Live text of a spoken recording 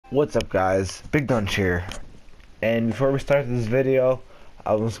What's up, guys? Big Dunch here. And before we start this video,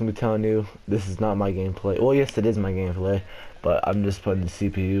 I was going to be telling you this is not my gameplay. Well, yes, it is my gameplay, but I'm just putting the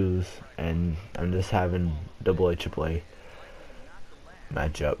CPUs and I'm just having double A, triple A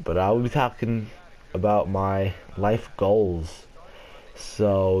matchup. But I'll be talking about my life goals.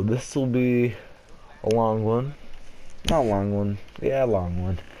 So this will be a long one. Not a long one. Yeah, a long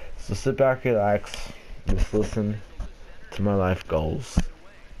one. So sit back, relax, just listen to my life goals.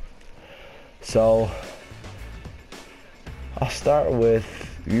 So I'll start with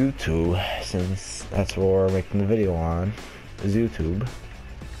YouTube, since that's what we're making the video on, is YouTube.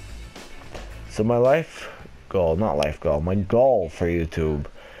 So my life goal, not life goal, my goal for YouTube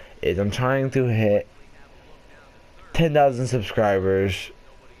is I'm trying to hit 10,000 subscribers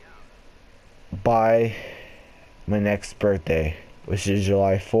by my next birthday, which is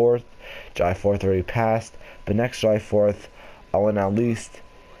July 4th. July 4th already passed, but next July 4th I want at least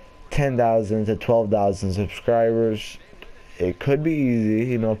 10,000 to 12,000 subscribers. It could be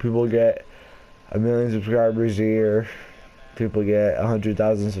easy, you know, people get 1 million subscribers a year, people get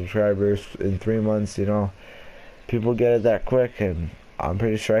 100,000 subscribers in 3 months, you know, people get it that quick, and I'm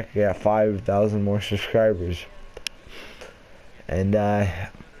pretty sure I could get 5,000 more subscribers. And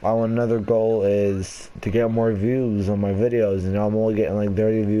another goal is to get more views on my videos. You know, I'm only getting like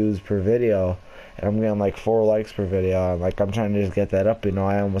 30 views per video, and I'm getting like 4 likes per video. Like, I'm trying to just get that up. You know,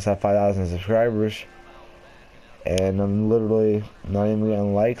 I almost have 5,000 subscribers, and I'm literally not even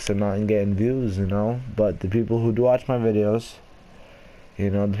getting likes and not even getting views. You know, but the people who do watch my videos,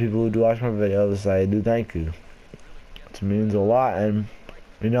 I do thank you. It means a lot. And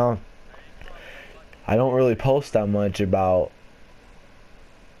you know, I don't really post that much about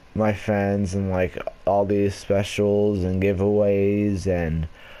my fans and like all these specials and giveaways and,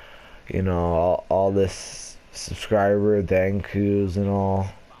 you know, all this subscriber thank yous and all.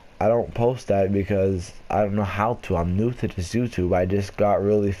 I don't post that because I don't know how to. I'm new to this YouTube. I just got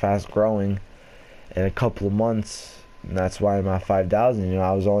really fast growing in a couple of months, and that's why I'm at 5,000. You know,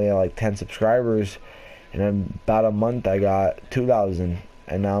 I was only at like 10 subscribers, and in about a month I got 2,000,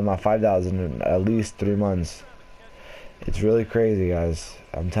 and now I'm at 5,000 in at least 3 months. It's really crazy, guys.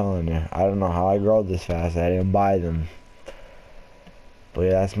 I'm telling you. I don't know how I grow this fast. I didn't buy them. But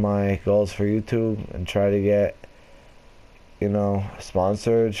yeah, that's my goals for YouTube, and try to get, you know,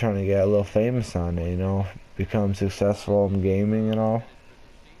 sponsored, trying to get a little famous on it, you know, become successful in gaming and all.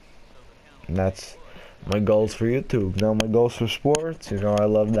 And that's my goals for YouTube. Now my goals for sports, you know, I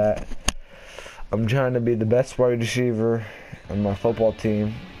love that. I'm trying to be the best wide receiver on my football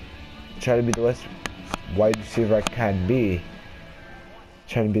team. Try to be the best wide receiver I can be.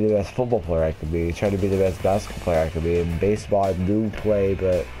 Trying to be the best football player I could be. Trying to be the best basketball player I could be. In baseball I do play,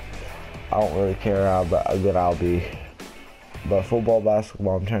 but I don't really care how good I'll be. But football,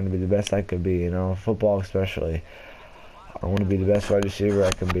 basketball, I'm trying to be the best I could be, you know. Football especially. I want to be the best wide receiver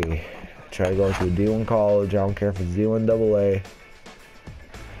I can be. Try to go to a D1 college. I don't care if it's D1 AA.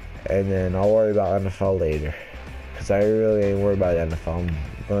 And then I'll worry about NFL later, because I really ain't worried about the NFL.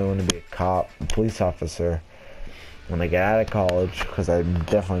 I really want to be a cop, a police officer when I get out of college, because I'm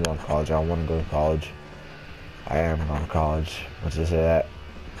definitely going to college. I want to go to college. I am going to college. Let's just say that.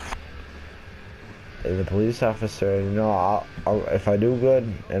 As a police officer, you know, if I do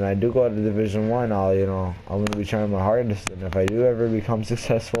good and I do go to Division I, you know, I'm going to be trying my hardest. And if I do ever become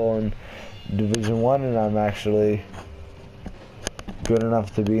successful in Division I and I'm actually good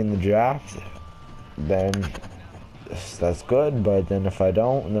enough to be in the draft, then that's good. But then if I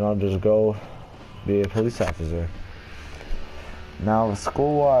don't, then I'll just go be a police officer. Now,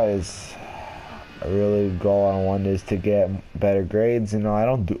 school-wise, a really goal I want is to get better grades. You know, I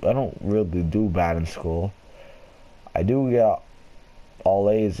don't really do bad in school. I do get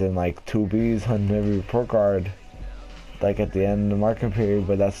all A's and like 2 B's on every report card, like at the end of the marking period,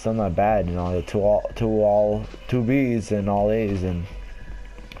 but that's still not bad. You know, 2 B's and all A's, and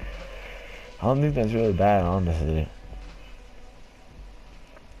I don't think that's really bad, honestly.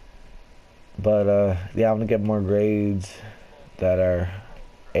 But yeah, I'm gonna get more grades that are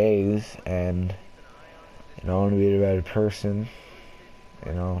A's, and you know, I want to be a better person.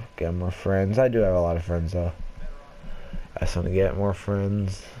 You know, get more friends. I do have a lot of friends though. I just want to get more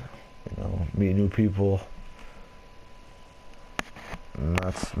friends. You know, meet new people. And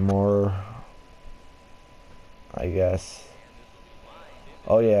that's more, I guess.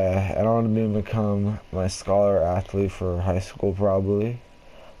 Oh yeah, and I want to become my scholar athlete for high school probably.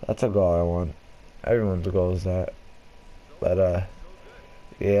 That's a goal I want. Everyone's goal is that. But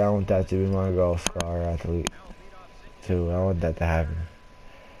yeah, I want that to be my goal, scholar athlete too. I want that to happen.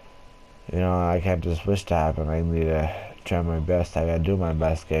 You know, I can't just wish to happen. I need to try my best. I gotta do my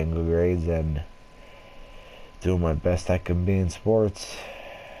best, getting good grades and do my best I can be in sports,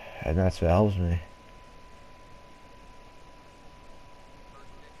 and that's what helps me.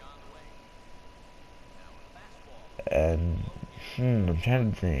 And I'm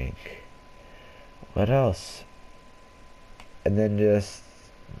trying to think, what else? And then just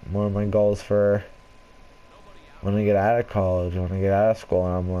one of my goals for when I get out of college, when I get out of school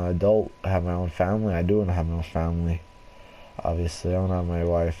and I'm an adult, have my own family. I do want to have my own family. Obviously, I want to have my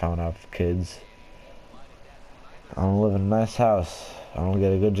wife, I want to have kids. I want to live in a nice house. I want to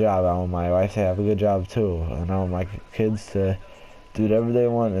get a good job. I want my wife to have a good job too. And I want my kids to do whatever they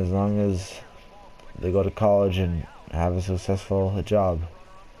want as long as they go to college and have a successful job.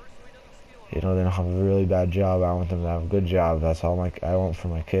 You know, they don't have a really bad job. I want them to have a good job. That's all I want for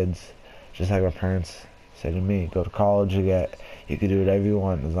my kids. Just like my parents say to me, go to college, you can do whatever you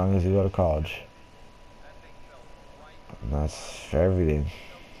want as long as you go to college. And that's for everything.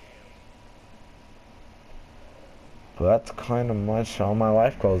 But that's kind of much all my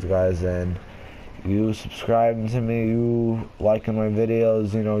life goals, guys. And you subscribing to me, you liking my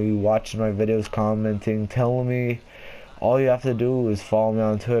videos, you know, you watching my videos, commenting, telling me. All you have to do is follow me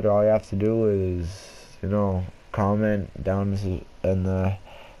on Twitter. All you have to do is, you know, comment down in the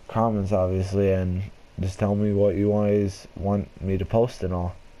comments, obviously, and just tell me what you guys want me to post and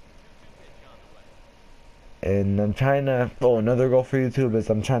all. And I'm trying to, another goal for YouTube is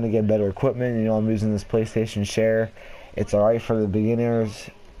I'm trying to get better equipment. You know, I'm using this PlayStation Share. It's alright for the beginners,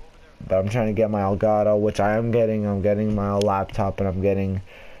 but I'm trying to get my Elgato, which I am getting. I'm getting my laptop, and I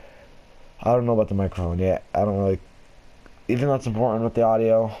don't know about the microphone yet. I don't really, even though it's important with the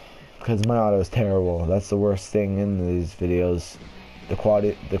audio, because my audio is terrible. That's the worst thing in these videos. The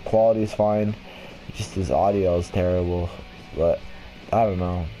quality is fine, just this audio is terrible. But I don't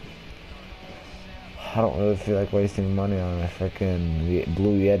know. I don't really feel like wasting money on a freaking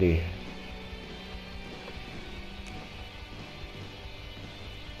Blue Yeti.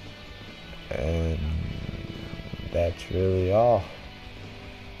 And that's really all.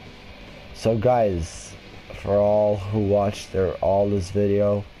 So guys, for all who watched all this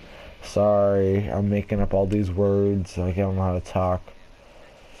video, sorry I'm making up all these words, like I don't know how to talk.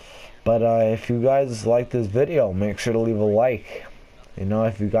 But if you guys like this video, make sure to leave a like. You know,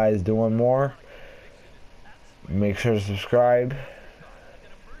 if you guys do want more, make sure to subscribe.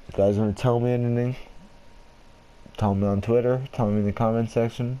 If you guys want to tell me anything, tell me on Twitter, tell me in the comment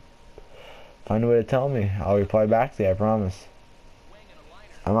section. Find a way to tell me. I'll reply back to you, I promise.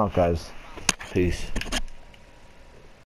 I'm out, guys. Peace.